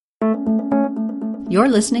You're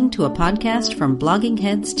listening to a podcast from Blogging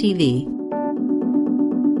Heads TV.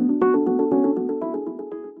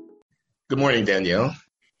 Good morning, Danielle.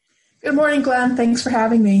 Good morning, Glenn. Thanks for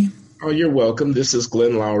having me. Oh, you're welcome. This is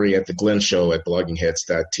Glenn Lowry at The Glenn Show at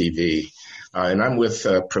bloggingheads.tv. And I'm with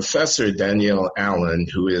Professor Danielle Allen,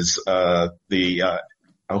 who is who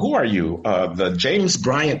are you? The James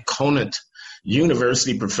Bryant Conant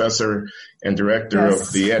University Professor and Director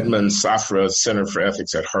of the Edmond Safra Center for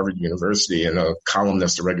Ethics at Harvard University and a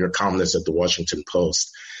regular columnist at the Washington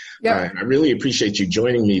Post. I really appreciate you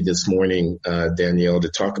joining me this morning, Danielle, to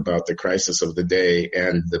talk about the crisis of the day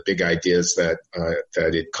and the big ideas that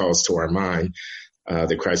it calls to our mind.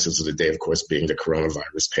 The crisis of the day, of course, being the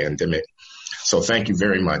coronavirus pandemic. So thank you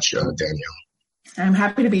very much, Danielle. I'm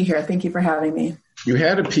happy to be here. Thank you for having me. You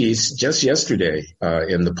had a piece just yesterday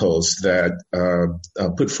in the Post that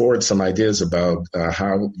put forward some ideas about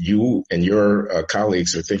how you and your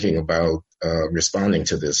colleagues are thinking about responding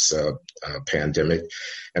to this pandemic.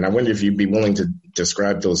 And I wonder if you'd be willing to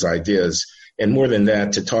describe those ideas. And more than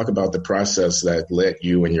that, to talk about the process that led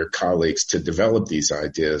you and your colleagues to develop these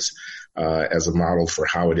ideas as a model for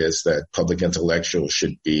how it is that public intellectuals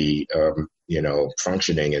should be,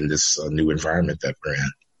 functioning in this new environment that we're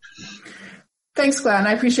in. Thanks, Glenn.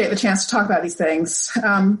 I appreciate the chance to talk about these things.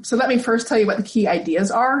 So let me first tell you what the key ideas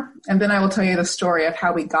are, and then I will tell you the story of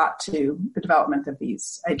how we got to the development of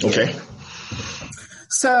these ideas. Okay.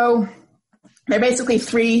 So there are basically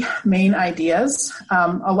three main ideas.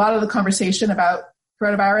 A lot of the conversation about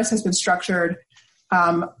coronavirus has been structured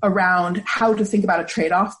around how to think about a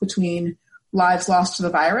trade-off between lives lost to the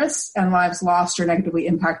virus and lives lost or negatively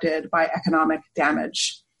impacted by economic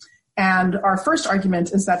damage. And our first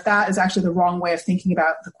argument is that is actually the wrong way of thinking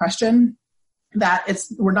about the question, that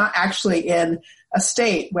we're not actually in a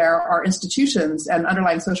state where our institutions and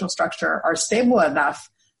underlying social structure are stable enough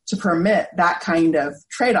to permit that kind of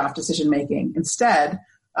trade-off decision-making. Instead,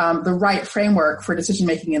 the right framework for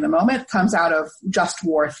decision-making in the moment comes out of just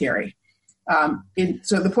war theory.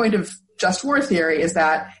 So the point of just war theory is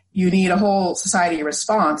that you need a whole society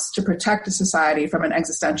response to protect a society from an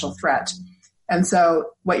existential threat. And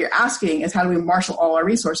so what you're asking is, how do we marshal all our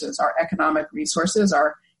resources, our economic resources,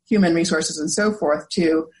 our human resources, and so forth,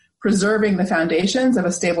 to preserving the foundations of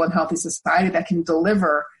a stable and healthy society that can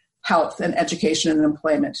deliver health and education and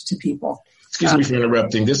employment to people. Excuse me for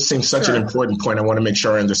interrupting. This seems such an important point. I want to make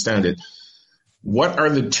sure I understand it. What are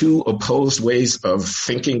the two opposed ways of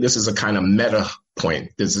thinking? This is a kind of meta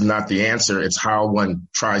point. This is not the answer. It's how one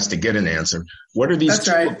tries to get an answer. What are these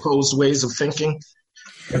opposed ways of thinking?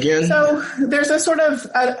 Again? So there's a sort of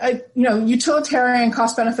utilitarian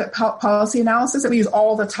cost-benefit policy analysis that we use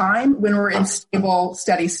all the time when we're in stable,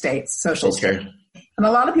 steady states, social states. And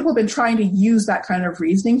a lot of people have been trying to use that kind of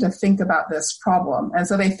reasoning to think about this problem. And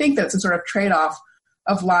so they think that it's a sort of trade-off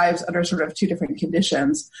of lives under sort of two different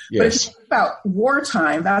conditions. Yes. But if you think about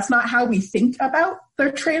wartime, that's not how we think about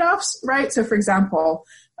their trade-offs, right? So for example,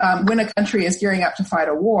 when a country is gearing up to fight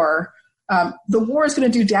a war, the war is going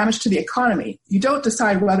to do damage to the economy. You don't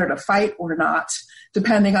decide whether to fight or not,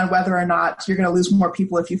 depending on whether or not you're going to lose more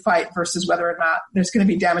people if you fight versus whether or not there's going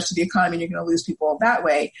to be damage to the economy and you're going to lose people that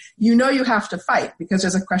way. You know you have to fight because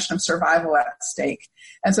there's a question of survival at stake.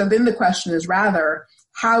 And so then the question is rather,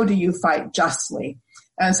 how do you fight justly?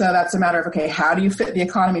 And so that's a matter of, okay, how do you fit the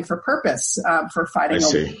economy for purpose for fighting a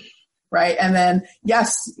war? Right. And then,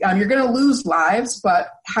 yes, you're going to lose lives, but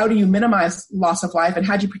how do you minimize loss of life? And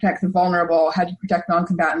how do you protect the vulnerable? How do you protect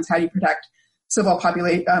non-combatants? How do you protect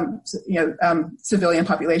civilian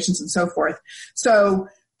populations and so forth? So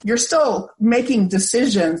you're still making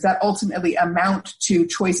decisions that ultimately amount to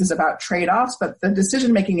choices about trade-offs, but the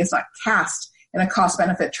decision-making is not cast in a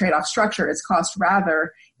cost-benefit trade-off structure. It's cast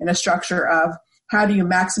rather in a structure of how do you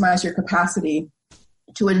maximize your capacity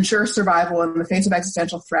to ensure survival in the face of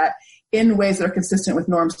existential threat in ways that are consistent with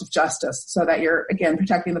norms of justice, so that you're, again,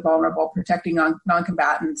 protecting the vulnerable, protecting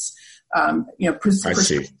non-combatants,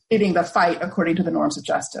 proceeding the fight according to the norms of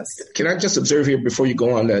justice. Can I just observe here before you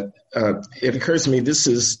go on that it occurs to me this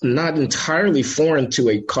is not entirely foreign to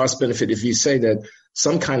a cost benefit if you say that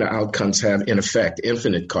some kind of outcomes have, in effect,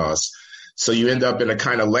 infinite costs. So you end up in a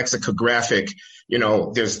kind of lexicographic,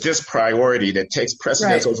 there's this priority that takes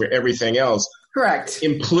precedence over everything else. Correct.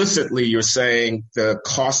 Implicitly, you're saying the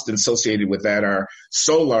costs associated with that are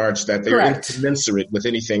so large that they're incommensurate with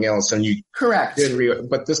anything else. And you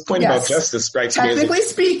but this point about justice strikes me as technically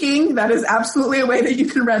speaking, that is absolutely a way that you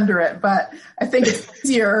can render it. But I think it's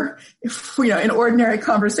easier, in ordinary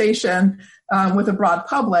conversation with a broad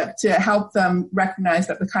public to help them recognize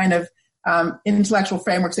that the kind of intellectual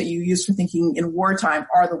frameworks that you use for thinking in wartime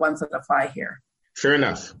are the ones that apply here. Fair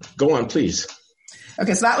enough. Go on, please.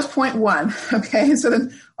 Okay, so that was point one. Okay, so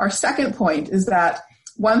then our second point is that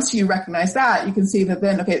once you recognize that, you can see that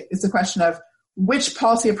then, okay, it's a question of which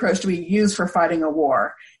policy approach do we use for fighting a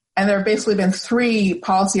war? And there have basically been three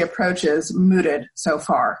policy approaches mooted so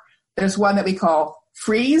far. There's one that we call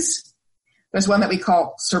freeze, there's one that we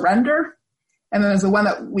call surrender, and then there's the one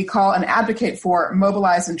that we call and advocate for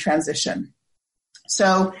mobilize and transition.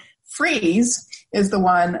 So freeze is the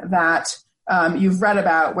one that you've read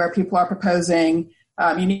about, where people are proposing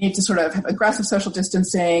you need to sort of have aggressive social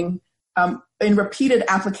distancing in repeated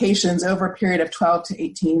applications over a period of 12 to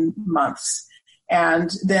 18 months.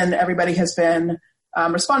 And then everybody has been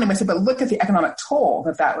responding by saying, but look at the economic toll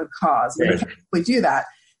that would cause. And we can't really do that.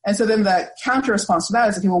 And so then the counter response to that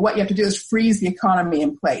is, okay, well, what you have to do is freeze the economy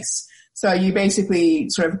in place. So you basically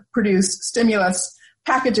sort of produce stimulus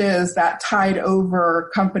packages that tide over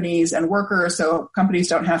companies and workers, so companies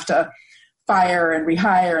don't have to fire and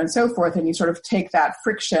rehire and so forth, and you sort of take that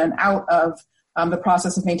friction out of the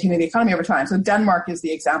process of maintaining the economy over time. So Denmark is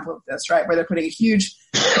the example of this, right, where they're putting a huge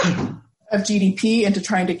of GDP into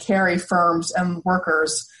trying to carry firms and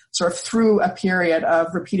workers sort of through a period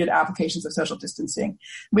of repeated applications of social distancing.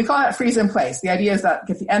 We call that freeze in place. The idea is that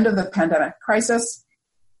at the end of the pandemic crisis,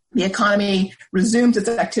 the economy resumes its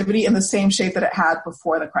activity in the same shape that it had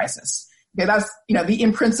before the crisis. Okay, that's, the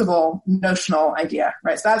in principle notional idea,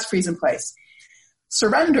 right? So that's freeze in place.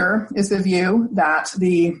 Surrender is the view that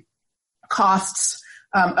the costs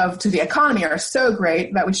to the economy are so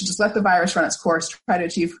great that we should just let the virus run its course, try to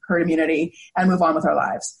achieve herd immunity, and move on with our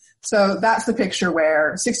lives. So that's the picture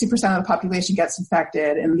where 60% of the population gets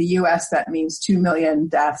infected. In the U.S., that means 2 million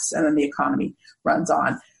deaths, and then the economy runs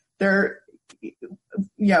on.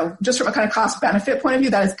 Just from a kind of cost-benefit point of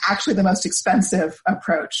view, that is actually the most expensive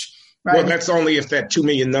approach. Right? Well, that's only if that 2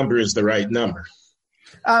 million number is the right number.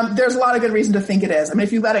 There's a lot of good reason to think it is. I mean,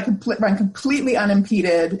 if you let it run completely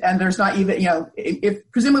unimpeded, and there's not even, if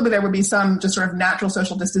presumably there would be some just sort of natural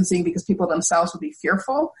social distancing because people themselves would be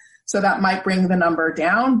fearful. So that might bring the number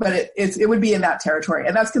down, but it would be in that territory.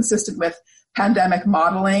 And that's consistent with pandemic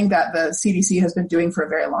modeling that the CDC has been doing for a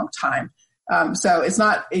very long time. So it's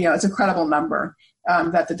not, it's a credible number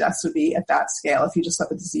that the deaths would be at that scale if you just let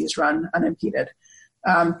the disease run unimpeded.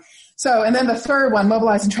 And then the third one,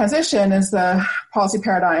 mobilize and transition, is the policy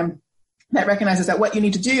paradigm that recognizes that what you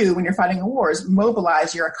need to do when you're fighting a war is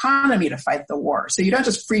mobilize your economy to fight the war. So you don't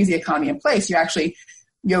just freeze the economy in place. You actually,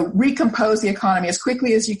 recompose the economy as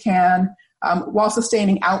quickly as you can while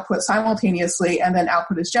sustaining output simultaneously, and then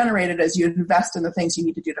output is generated as you invest in the things you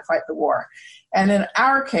need to do to fight the war. And in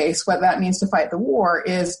our case, what that means to fight the war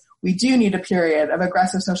is we do need a period of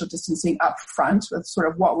aggressive social distancing up front, with sort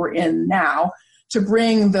of what we're in now, to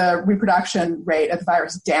bring the reproduction rate of the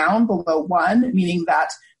virus down below 1, meaning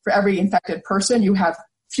that for every infected person, you have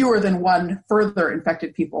fewer than 1 further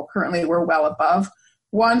infected people. Currently, we're well above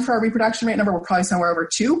 1 for our reproduction rate number. We're probably somewhere over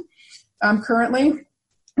 2 currently,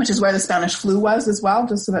 which is where the Spanish flu was as well,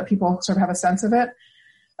 just so that people sort of have a sense of it.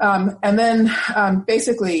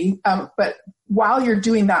 But while you're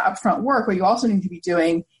doing that upfront work, what you also need to be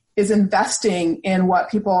doing is investing in what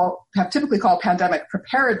people have typically called pandemic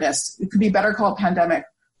preparedness. It could be better called pandemic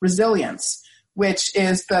resilience, which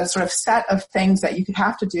is the sort of set of things that you could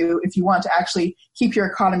have to do if you want to actually keep your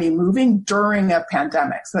economy moving during a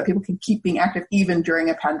pandemic, so that people can keep being active even during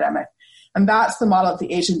a pandemic. And that's the model that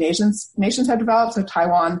the Asian nations have developed, so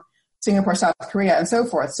Taiwan, Singapore, South Korea, and so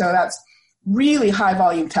forth. So that's really high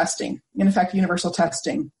volume testing, in effect, universal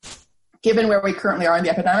testing. Given where we currently are in the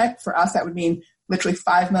epidemic, for us, that would mean literally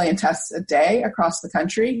 5 million tests a day across the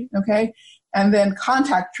country, okay? And then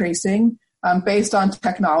contact tracing based on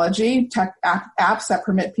technology, apps that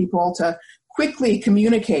permit people to quickly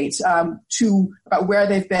communicate about where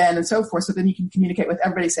they've been and so forth. So then you can communicate with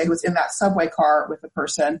everybody, say, who's in that subway car with the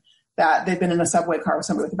person, that they've been in a subway car with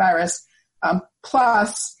somebody with the virus,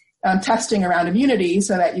 plus testing around immunity,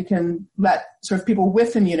 so that you can let sort of people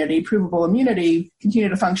with immunity, provable immunity, continue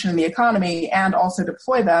to function in the economy, and also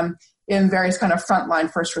deploy them in various kind of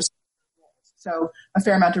frontline first responders. So a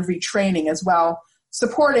fair amount of retraining as well,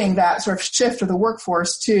 supporting that sort of shift of the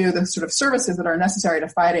workforce to the sort of services that are necessary to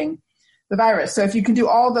fighting the virus. So if you can do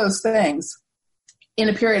all those things in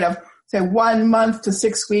a period of, say, 1 month to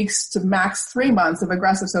 6 weeks to max 3 months of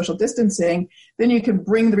aggressive social distancing, then you can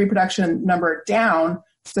bring the reproduction number down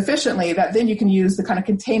sufficiently that then you can use the kind of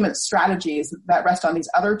containment strategies that rest on these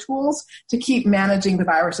other tools to keep managing the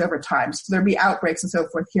virus over time. So there'd be outbreaks and so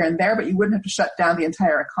forth here and there, but you wouldn't have to shut down the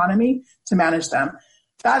entire economy to manage them.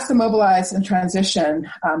 That's the mobilize and transition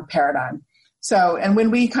paradigm. So, and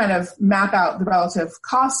when we kind of map out the relative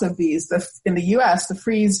costs of these, in the US, the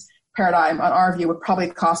freeze paradigm, on our view, would probably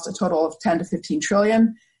cost a total of 10 to 15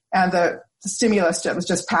 trillion. And the stimulus that was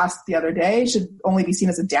just passed the other day should only be seen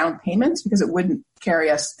as a down payment because it wouldn't carry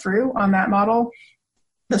us through on that model.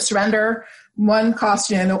 The surrender one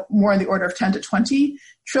costs more in the order of 10 to 20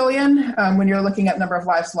 trillion when you're looking at number of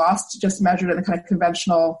lives lost, just measured in the kind of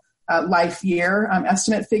conventional life year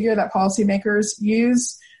estimate figure that policymakers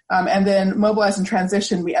use. And then mobilize and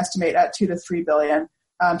transition, we estimate at 2 to 3 billion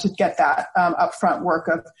to get that upfront work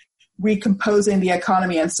of recomposing the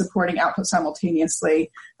economy and supporting output simultaneously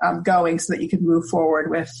going so that you can move forward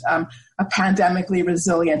with a pandemically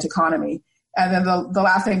resilient economy. And then the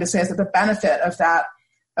last thing to say is that the benefit of that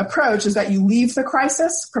approach is that you leave the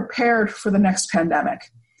crisis prepared for the next pandemic.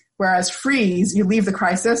 Whereas freeze, you leave the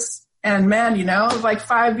crisis and man, like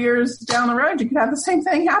 5 years down the road, you could have the same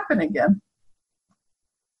thing happen again.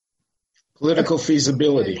 Political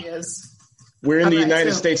feasibility. We're in the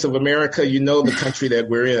United States of America. The country that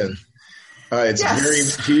we're in. It's a very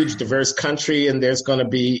huge, diverse country, and there's going to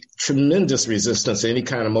be tremendous resistance to any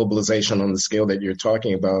kind of mobilization on the scale that you're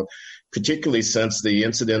talking about, particularly since the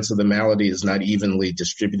incidence of the malady is not evenly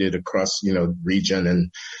distributed across, region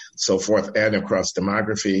and so forth, and across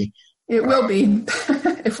demography. It will be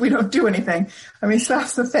if we don't do anything. So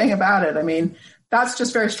that's the thing about it. That's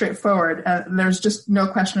just very straightforward. There's just no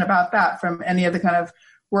question about that from any of the kind of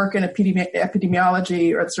work in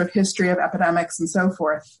epidemiology or the sort of history of epidemics and so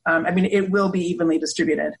forth. It will be evenly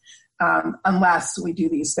distributed unless we do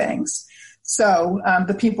these things. So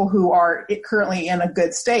the people who are currently in a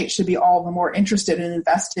good state should be all the more interested in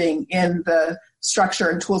investing in the structure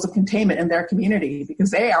and tools of containment in their community because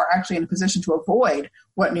they are actually in a position to avoid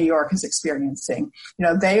what New York is experiencing.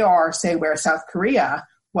 They are, say, where South Korea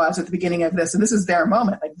was at the beginning of this, and this is their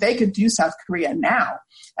moment. Like they could do South Korea now,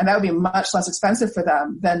 and that would be much less expensive for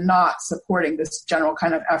them than not supporting this general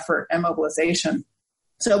kind of effort and mobilization.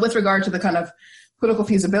 So with regard to the kind of political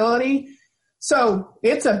feasibility, so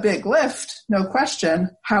it's a big lift, no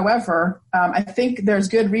question. However, I think there's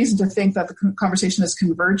good reason to think that the conversation is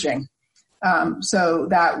converging, so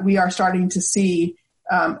that we are starting to see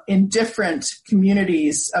in different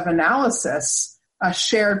communities of analysis a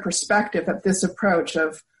shared perspective of this approach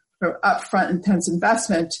of upfront intense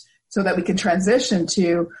investment so that we can transition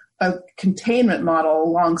to a containment model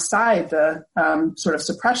alongside the sort of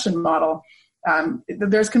suppression model.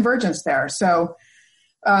 There's convergence there. So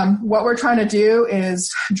what we're trying to do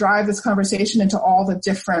is drive this conversation into all the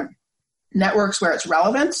different networks where it's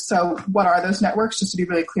relevant. So what are those networks? Just to be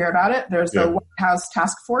really clear about it, there's the White House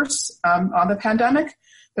Task Force on the pandemic.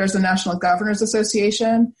 There's the National Governors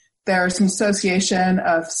Association. There's an association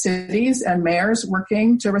of cities and mayors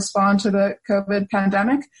working to respond to the COVID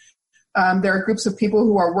pandemic. There are groups of people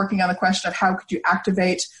who are working on the question of how could you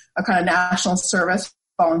activate a kind of national service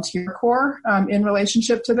volunteer corps in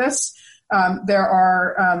relationship to this. There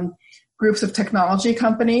are groups of technology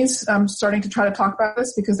companies starting to try to talk about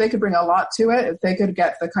this because they could bring a lot to it. If they could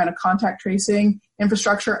get the kind of contact tracing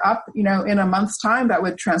infrastructure up, in a month's time, that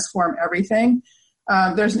would transform everything.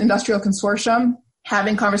 There's an industrial consortium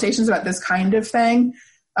having conversations about this kind of thing.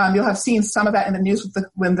 You'll have seen some of that in the news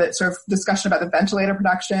when the sort of discussion about the ventilator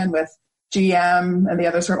production with GM and the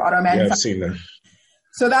other sort of auto manufacturers. Yeah, I've seen that.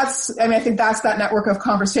 So I think that's that network of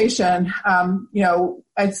conversation.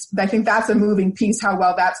 I think that's a moving piece. How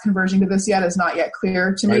well that's converging to this yet is not yet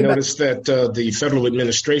clear to me. I noticed that the federal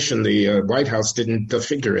administration, the White House, didn't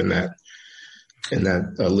figure in that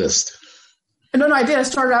list. No, I did. I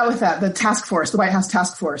started out with that, the task force, the White House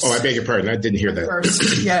task force. Oh, I beg your pardon. I didn't hear that.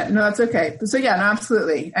 First. Yeah, no, that's okay. So yeah, no,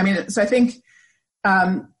 absolutely. So I think.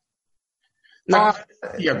 Yeah,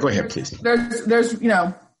 go ahead, please. There's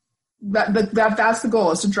that's the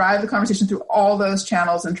goal, is to drive the conversation through all those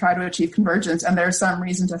channels and try to achieve convergence. And there's some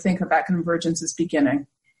reason to think that convergence is beginning.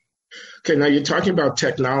 Okay, now you're talking about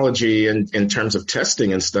technology in terms of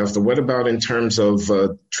testing and stuff. But what about in terms of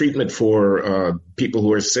treatment for people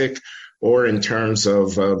who are sick? Or in terms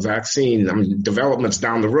of vaccine developments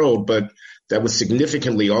down the road, but that would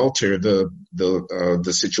significantly alter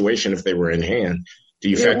the situation if they were in hand.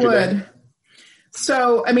 Do you factor that?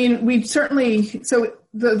 So, we certainly. So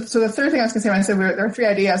the third thing I was going to say when I said there are three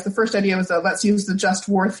ideas. The first idea was let's use the just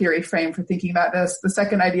war theory frame for thinking about this. The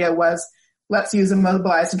second idea was let's use a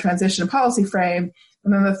mobilized and transition policy frame.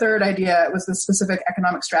 And then the third idea was the specific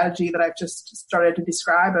economic strategy that I've just started to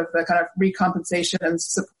describe of the kind of recompensation and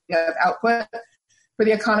output for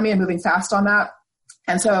the economy and moving fast on that.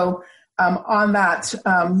 And so on that,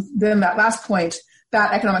 then that last point,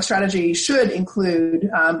 that economic strategy should include,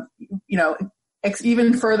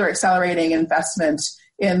 even further accelerating investment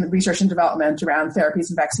in research and development around therapies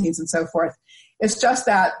and vaccines and so forth. It's just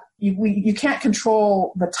that, you can't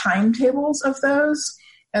control the timetables of those.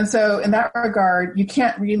 And so in that regard, you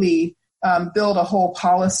can't really build a whole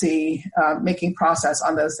policy making process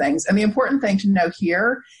on those things. And the important thing to know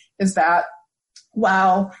here is that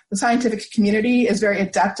while the scientific community is very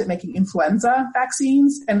adept at making influenza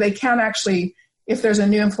vaccines, and they can actually, if there's a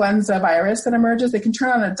new influenza virus that emerges, they can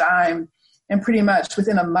turn on a dime and pretty much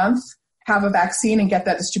within a month have a vaccine and get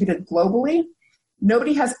that distributed globally.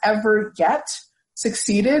 Nobody has ever yet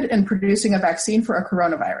succeeded in producing a vaccine for a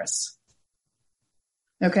coronavirus.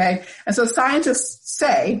 Okay? And so scientists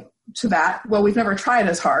say to that, well, we've never tried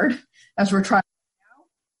as hard as we're trying now.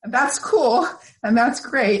 And that's cool, and that's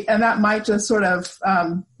great, and that might just sort of,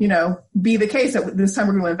 be the case that this time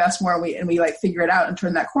we're going to invest more and we like figure it out and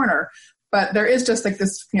turn that corner. But there is just like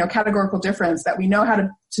this, categorical difference that we know how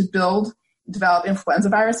to develop influenza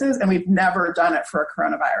viruses, and we've never done it for a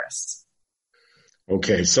coronavirus.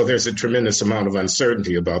 Okay, so there's a tremendous amount of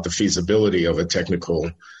uncertainty about the feasibility of a technical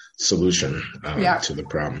solution to the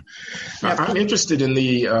problem. Yep. I'm interested in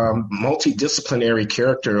the multidisciplinary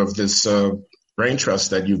character of this brain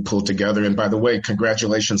trust that you've pulled together. And by the way,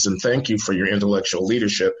 congratulations and thank you for your intellectual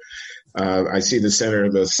leadership. I see the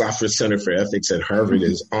Sofra Center for Ethics at Harvard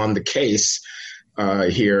is on the case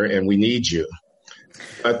here, and we need you.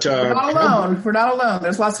 But, we're not alone. We're not alone.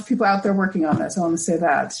 There's lots of people out there working on this. I want to say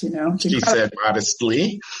that, She said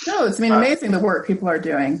modestly. No, it's amazing the work people are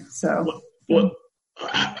doing. So,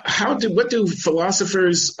 what do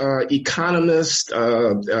philosophers, economists,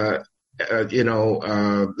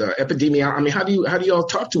 epidemiologists? How do you all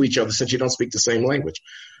talk to each other since you don't speak the same language?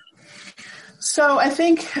 So I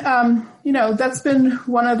think that's been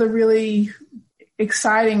one of the really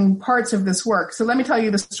exciting parts of this work. So let me tell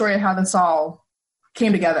you the story of how this all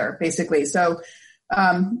came together, basically. So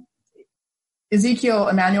Ezekiel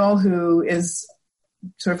Emanuel, who is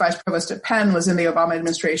sort of vice provost at Penn, was in the Obama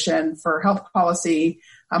administration for health policy,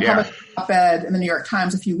 published an op-ed in the New York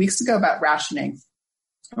Times a few weeks ago about rationing,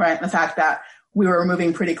 right? And the fact that we were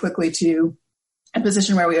moving pretty quickly to a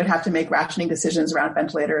position where we would have to make rationing decisions around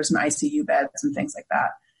ventilators and ICU beds and things like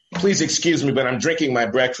that. Please excuse me, but I'm drinking my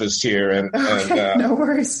breakfast here. And no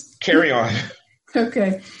worries. Carry on.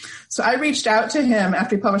 Okay. So I reached out to him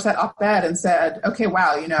after he published that op-ed and said, okay,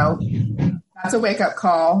 wow, that's a wake-up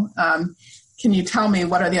call. Can you tell me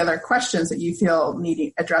what are the other questions that you feel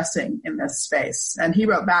need addressing in this space? And he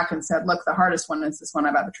wrote back and said, look, the hardest one is this one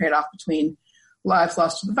about the trade-off between lives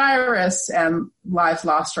lost to the virus and lives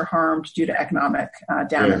lost or harmed due to economic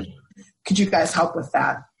damage. Yeah. Could you guys help with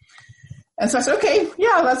that? And so I said, okay,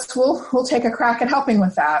 yeah, we'll take a crack at helping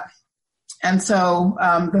with that. And so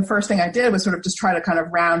the first thing I did was sort of just try to kind of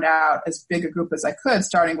round out as big a group as I could,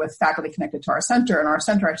 starting with faculty connected to our center. And our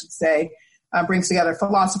center, I should say, brings together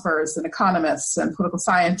philosophers and economists and political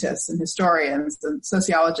scientists and historians and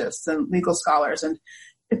sociologists and legal scholars and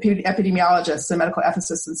epidemiologists and medical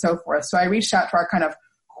ethicists and so forth. So I reached out to our kind of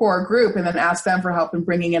core group and then asked them for help in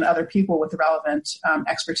bringing in other people with the relevant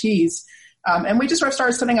expertise. And we just sort of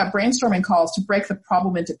started setting up brainstorming calls to break the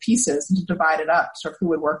problem into pieces and to divide it up, sort of who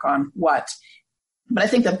would work on what. But I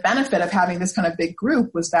think the benefit of having this kind of big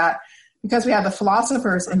group was that because we had the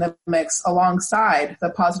philosophers in the mix alongside the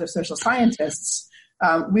positive social scientists,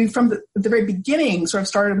 we from the very beginning sort of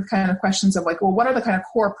started with kind of questions of like, well, what are the kind of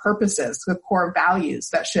core purposes, the core values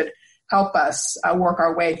that should help us work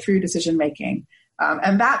our way through decision making?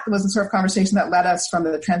 And that was the sort of conversation that led us from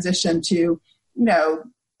the transition to,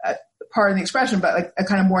 pardon the expression, but like a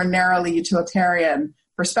kind of more narrowly utilitarian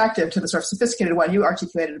perspective to the sort of sophisticated one you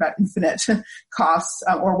articulated about infinite costs,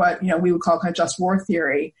 or what we would call kind of just war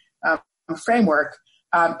theory framework.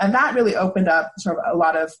 And that really opened up sort of a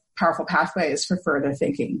lot of powerful pathways for further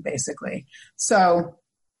thinking, basically. So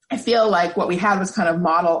I feel like what we had was kind of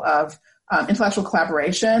model of intellectual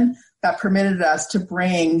collaboration that permitted us to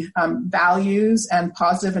bring values and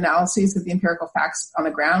positive analyses of the empirical facts on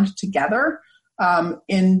the ground together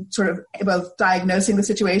in sort of both diagnosing the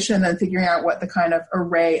situation and then figuring out what the kind of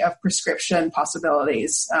array of prescription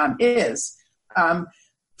possibilities is.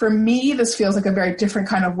 For me, this feels like a very different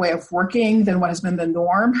kind of way of working than what has been the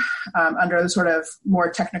norm under the sort of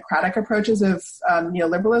more technocratic approaches of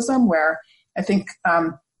neoliberalism, where I think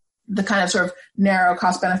the kind of sort of narrow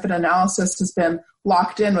cost-benefit analysis has been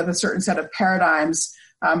locked in with a certain set of paradigms,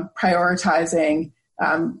 prioritizing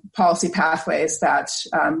policy pathways that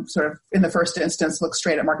sort of, in the first instance, look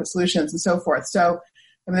straight at market solutions and so forth. So,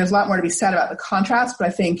 there's a lot more to be said about the contrast, but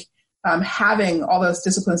I think having all those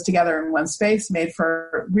disciplines together in one space made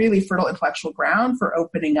for really fertile intellectual ground for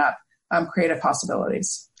opening up creative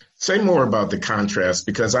possibilities. Say more about the contrast,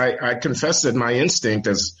 because I confess that my instinct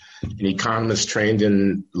as an economist trained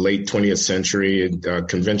in late 20th century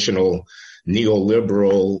conventional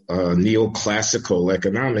neoliberal, neoclassical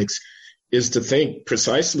economics is to think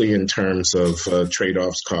precisely in terms of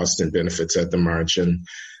trade-offs, costs, and benefits at the margin.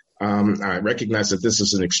 I recognize that this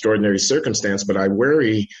is an extraordinary circumstance, but I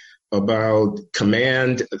worry about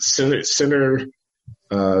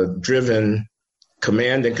center-driven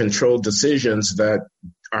command and control decisions that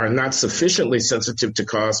are not sufficiently sensitive to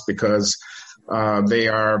cost because they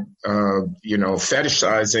are,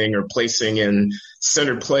 fetishizing or placing in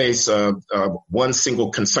center place one single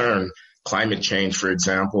concern, climate change, for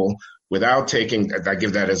example, without taking, I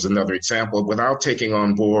give that as another example, without taking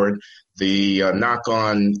on board the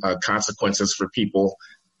knock-on consequences for people,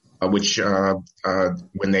 which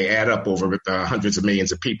when they add up over hundreds of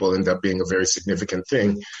millions of people end up being a very significant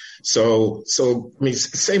thing. So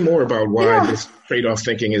say more about why this trade-off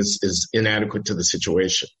thinking is inadequate to the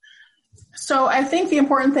situation. So I think the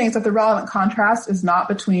important thing is that the relevant contrast is not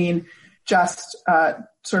between just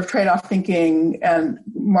sort of trade-off thinking and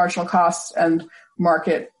marginal costs and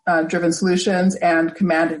market-driven solutions and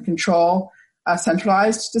command and control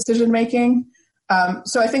centralized decision-making.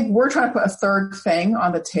 So I think we're trying to put a third thing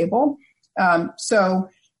on the table.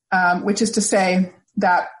 Which is to say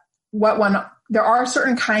that there are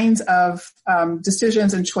certain kinds of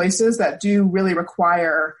decisions and choices that do really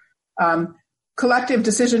require collective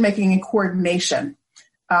decision-making and coordination.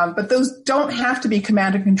 But those don't have to be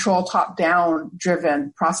command and control top-down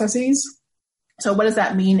driven processes. So what does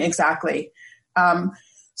that mean exactly?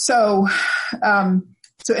 So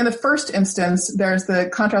in the first instance, there's the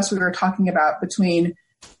contrast we were talking about between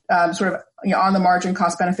on the margin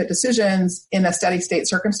cost benefit decisions in a steady state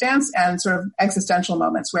circumstance and sort of existential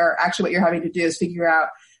moments where actually what you're having to do is figure out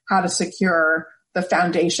how to secure the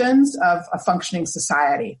foundations of a functioning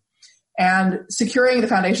society. And securing the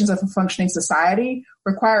foundations of a functioning society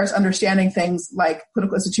requires understanding things like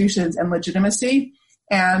political institutions and legitimacy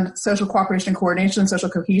and social cooperation and coordination and social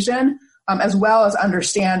cohesion, as well as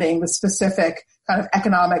understanding the specific kind of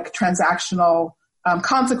economic transactional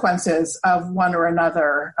consequences of one or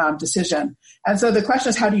another decision. And so the question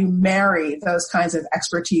is, how do you marry those kinds of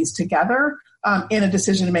expertise together in a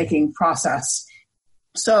decision-making process?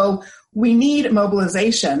 So we need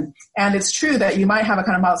mobilization. And it's true that you might have a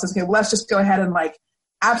kind of model that says, okay, well, let's just go ahead and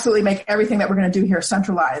absolutely make everything that we're going to do here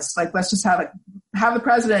centralized. Let's just have the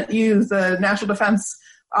president use the National Defense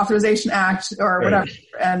Authorization Act or whatever,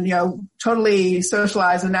 and totally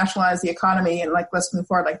socialize and nationalize the economy, and let's move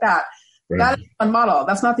forward like that. Right. That is one model.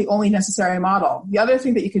 That's not the only necessary model. The other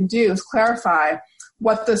thing that you can do is clarify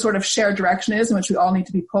what the sort of shared direction is in which we all need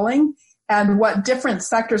to be pulling, and what different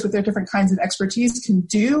sectors with their different kinds of expertise can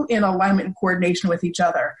do in alignment and coordination with each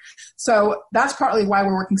other. So that's partly why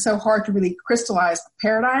we're working so hard to really crystallize a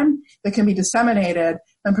paradigm that can be disseminated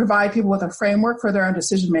and provide people with a framework for their own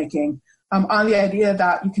decision making. On the idea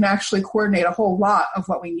that you can actually coordinate a whole lot of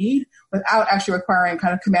what we need without actually requiring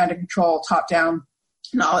kind of command and control top-down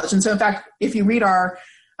knowledge. And so, in fact, if you read our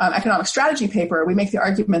economic strategy paper, we make the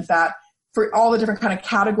argument that for all the different kind of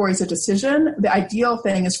categories of decision, the ideal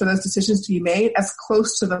thing is for those decisions to be made as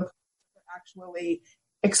close to the actually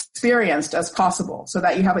experienced as possible, so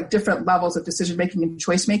that you have different levels of decision-making and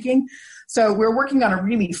choice-making. So we're working on a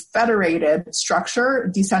really federated structure,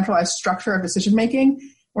 decentralized structure of decision-making.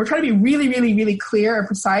 We're trying to be really, really, really clear and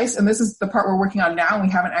precise, and this is the part we're working on now and we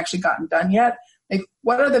haven't actually gotten done yet.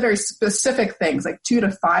 What are the very specific things, 2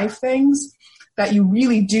 to 5 things that you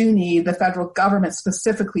really do need the federal government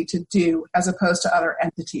specifically to do as opposed to other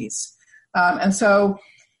entities? And so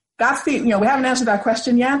that's we haven't answered that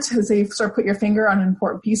question yet, because you sort of put your finger on an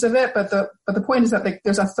important piece of it, but the point is that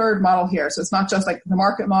there's a third model here. So it's not just the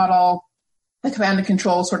market model, the command and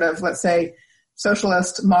control sort of, let's say,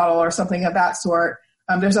 socialist model or something of that sort.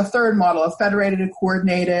 There's a third model of federated and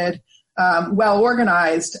coordinated,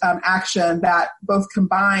 well-organized action that both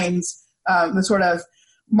combines the sort of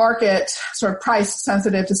market, sort of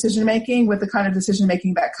price-sensitive decision-making with the kind of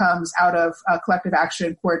decision-making that comes out of collective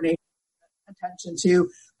action, coordination, attention to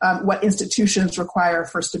what institutions require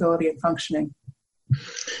for stability and functioning.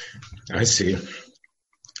 I see.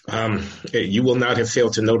 You will not have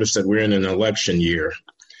failed to notice that we're in an election year.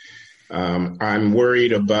 I'm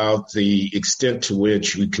worried about the extent to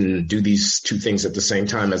which we can do these two things at the same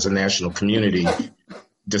time as a national community.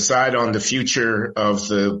 Decide on the future of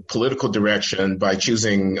the political direction by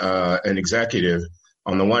choosing an executive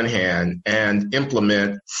on the one hand, and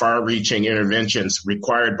implement far-reaching interventions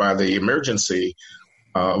required by the emergency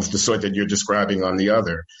of the sort that you're describing on the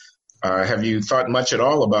other. Have you thought much at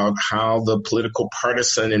all about how the political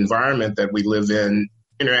partisan environment that we live in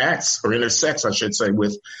interacts or intersects, I should say,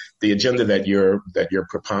 with the agenda that you're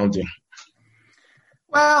propounding?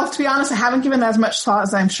 Well, to be honest, I haven't given that as much thought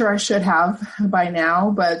as I'm sure I should have by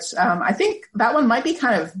now, but I think that one might be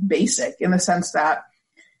kind of basic in the sense that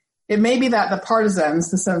it may be that the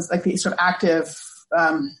partisans, the sense like the sort of active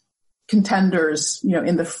contenders,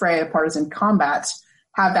 in the fray of partisan combat,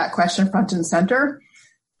 have that question front and center.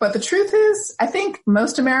 But the truth is, I think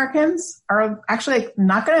most Americans are actually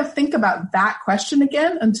not going to think about that question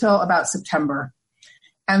again until about September.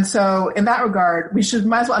 And so in that regard, we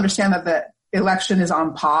might as well understand that the election is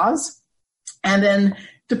on pause. And then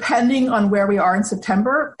depending on where we are in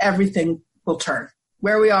September, everything will turn.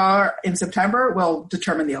 Where we are in September will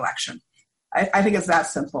determine the election. I think it's that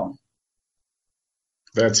simple.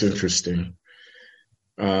 That's interesting.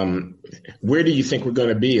 Where do you think we're going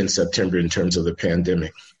to be in September in terms of the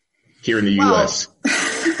pandemic here in the U.S.?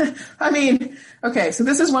 I mean, okay, so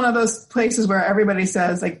this is one of those places where everybody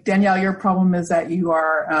says, like, Danielle, your problem is that you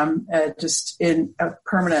are just in a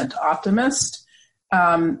permanent optimist.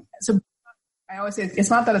 So I always say it's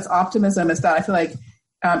not that it's optimism, it's that I feel like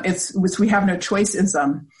it's we have no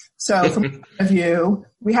choiceism. So from my point of view,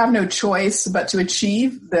 we have no choice but to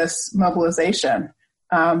achieve this mobilization.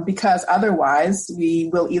 Because otherwise we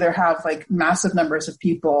will either have like massive numbers of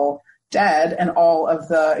people dead and all of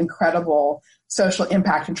the incredible social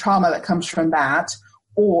impact and trauma that comes from that,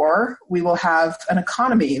 or we will have an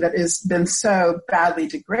economy that has been so badly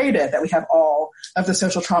degraded that we have all of the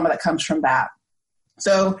social trauma that comes from that.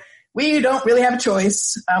 So we don't really have a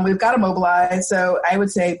choice. We've got to mobilize. So I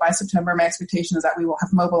would say by September, my expectation is that we will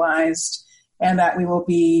have mobilized and that we will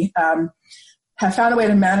be have found a way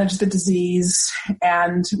to manage the disease,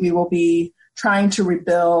 and we will be trying to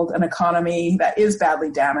rebuild an economy that is badly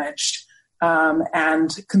damaged and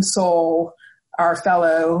console our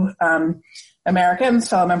fellow Americans,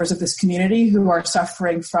 fellow members of this community who are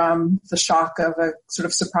suffering from the shock of a sort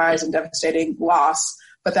of surprise and devastating loss,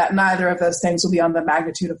 but that neither of those things will be on the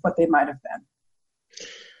magnitude of what they might have been.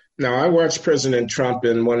 Now, I watched President Trump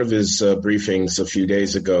in one of his briefings a few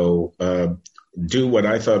days ago do what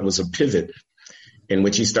I thought was a pivot, in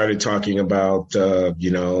which he started talking about,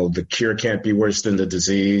 the cure can't be worse than the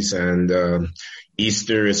disease, and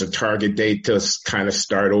Easter is a target date to kind of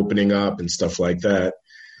start opening up and stuff like that.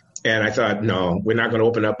 And I thought, no, we're not going to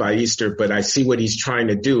open up by Easter, but I see what he's trying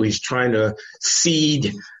to do. He's trying to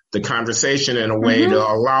seed the conversation in a way to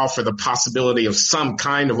allow for the possibility of some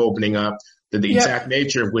kind of opening up, the exact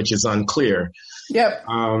nature of which is unclear. Yep.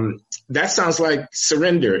 That sounds like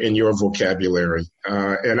surrender in your vocabulary.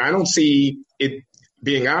 And I don't see it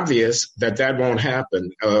being obvious that won't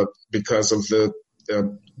happen because of the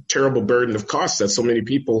terrible burden of costs that so many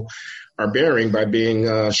people are bearing by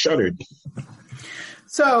being shuttered.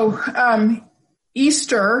 So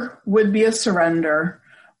Easter would be a surrender,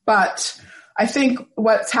 but I think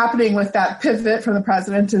what's happening with that pivot from the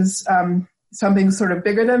president is something sort of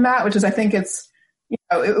bigger than that, which is I think it's,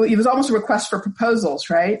 it was almost a request for proposals,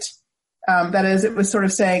 right? That is, it was sort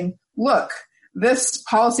of saying, look, this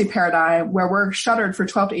policy paradigm where we're shuttered for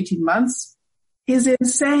 12 to 18 months is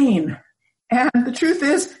insane. And the truth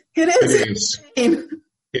is, it is insane.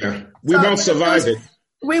 Yeah, we won't survive it.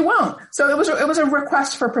 We won't. So it was a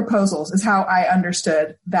request for proposals is how I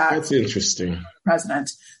understood that. That's interesting.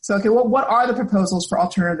 President. So, okay, well, what are the proposals for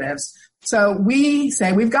alternatives? So we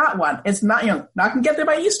say we've got one. It's not, not going to get there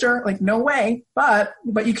by Easter, like no way, but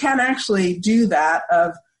you can actually do that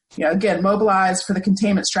of, again, mobilize for the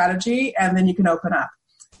containment strategy, and then you can open up.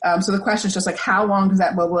 So the question is just like, how long does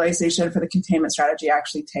that mobilization for the containment strategy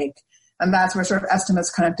actually take? And that's where sort of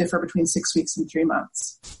estimates kind of differ between 6 weeks and 3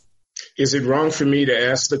 months. Is it wrong for me to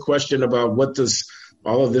ask the question about what does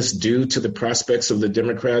all of this do to the prospects of the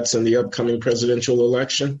Democrats in the upcoming presidential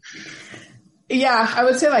election? Yeah, I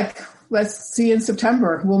would say let's see in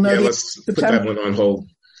September. We'll know. Let's put that one on hold.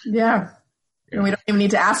 Yeah. And we don't even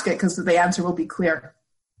need to ask it because the answer will be clear.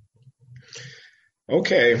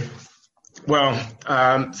 Okay. Well,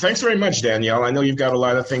 thanks very much, Danielle. I know you've got a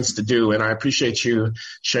lot of things to do, and I appreciate you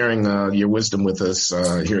sharing your wisdom with us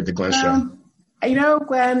here at the Glenn Show.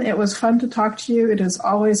 Glenn, it was fun to talk to you. It is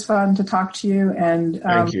always fun to talk to you. And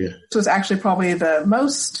thank you. This was actually probably the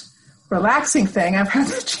most relaxing thing I've had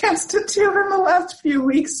the chance to do in the last few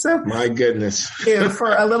weeks. So my goodness.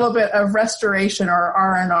 For a little bit of restoration or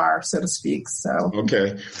R&R, so to speak. So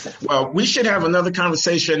okay. Well, we should have another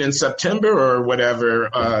conversation in September or whatever,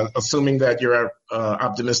 assuming that your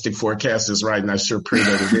optimistic forecast is right, and I sure pray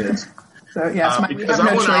that it is. So yes, because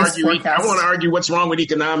I want to argue what's wrong with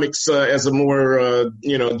economics as a more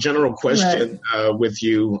general question with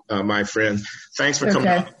you, my friend. Thanks for coming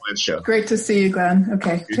on the Glenn Show. Great to see you, Glenn.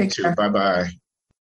 Okay, take care. Bye bye.